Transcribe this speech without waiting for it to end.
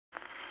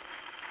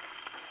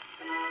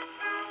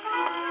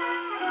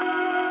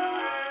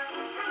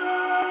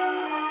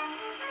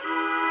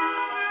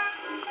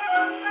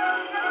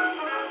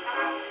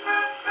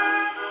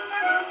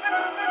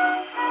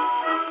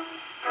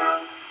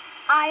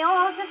I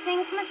ought to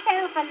think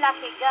myself a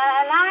lucky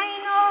girl, I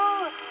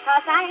know,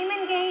 'cause I'm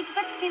engaged,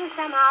 but still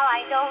somehow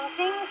I don't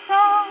think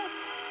so.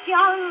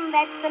 John,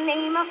 that's the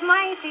name of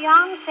my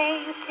fiancé,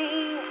 you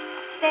see.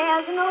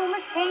 There's no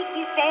mistake,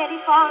 he's very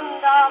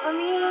fond of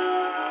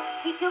me.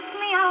 He took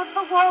me out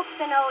for walks,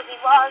 and oh, he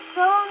was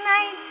so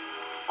nice.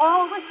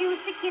 Always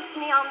used to kiss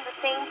me on the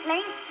same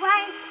place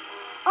twice.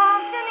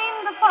 Often in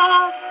the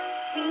park,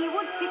 we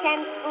would sit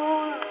and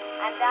spoon,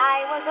 and I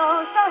was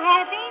oh so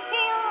happy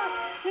till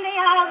the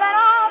other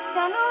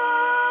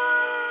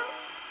afternoon.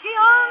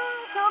 John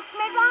took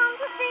me round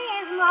to see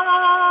his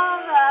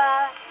mother,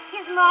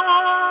 his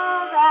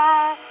mother,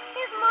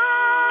 his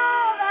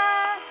mother,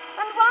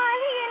 and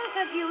while he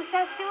introduced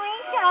us to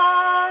each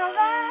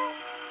other,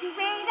 she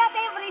weighed up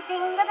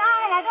everything that I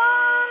had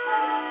on.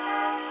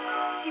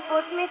 She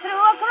put me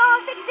through a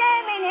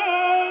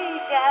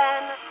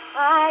cross-examination. I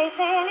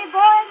fairly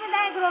boiled with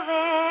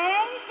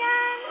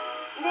aggravation.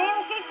 Then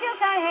she shook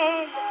her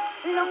head,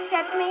 looked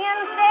at me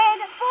and said,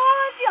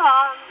 "Poor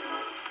John,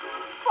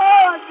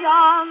 poor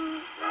John."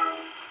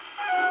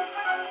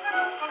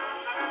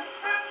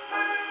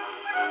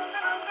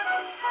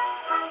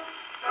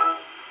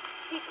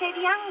 She said,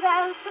 "Young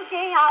girls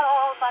today are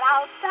all for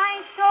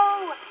outside show.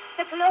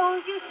 The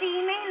clothes you see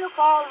may look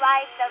all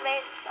right, the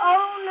rest,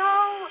 oh no."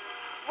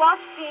 What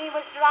she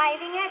was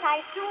driving at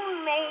I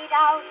soon made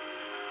out.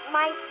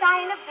 My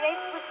style of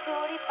dress was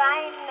too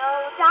refined, no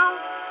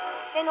doubt.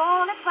 Then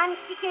all at once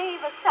she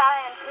gave a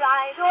sigh and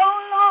cried, "Oh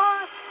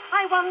Lord,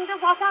 I wonder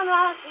what on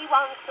earth he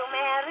wants to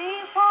marry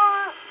for."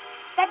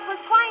 That was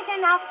quite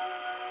enough.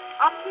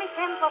 Up my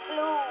temper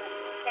flew.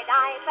 Said I,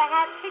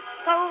 "Perhaps it's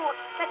so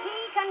that he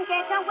can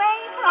get away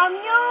from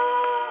you."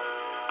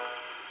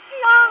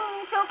 John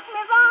took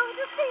me round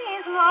to see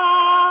his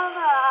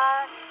mother,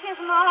 his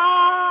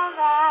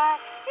mother,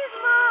 his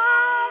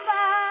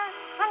mother,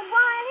 and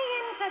while he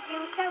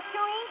introduced us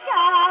to each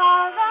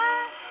other,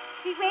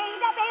 she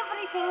weighed up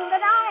everything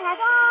that I had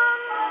on.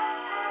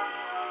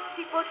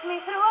 She put me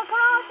through a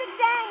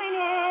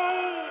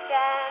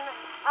cross-examination.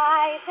 I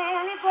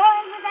fairly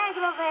boiled with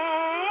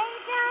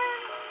aggravation.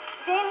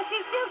 Then she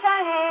shook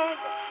her head,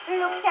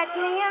 looked at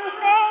me and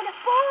said,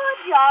 "Poor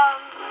John,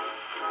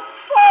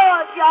 poor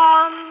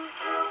John."